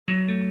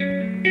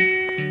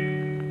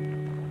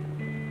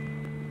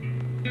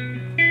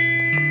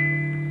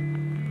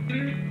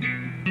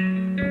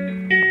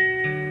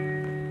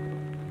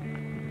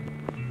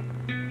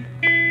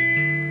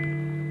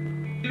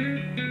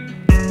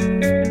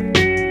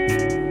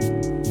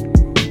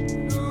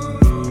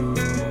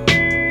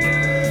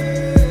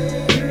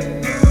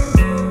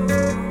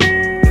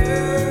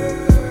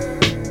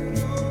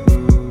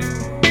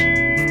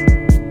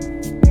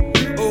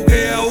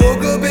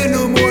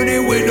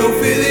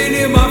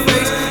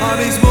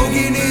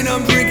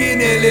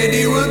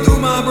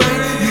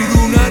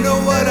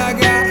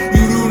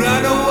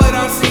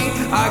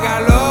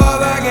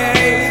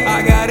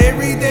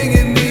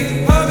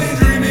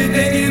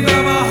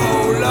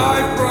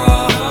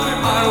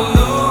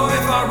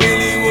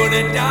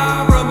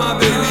die, bro. My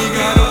baby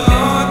got a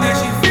heart that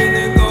she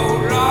finna go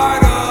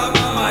light up.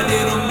 My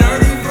did I'm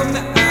dirty from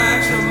the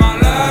action, my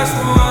last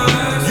one.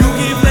 You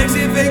can flex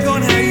and fake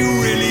on how you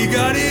really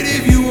got it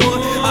if you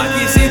want. I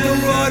can see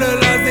through all the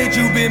lies that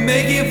you've been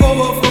making for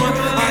a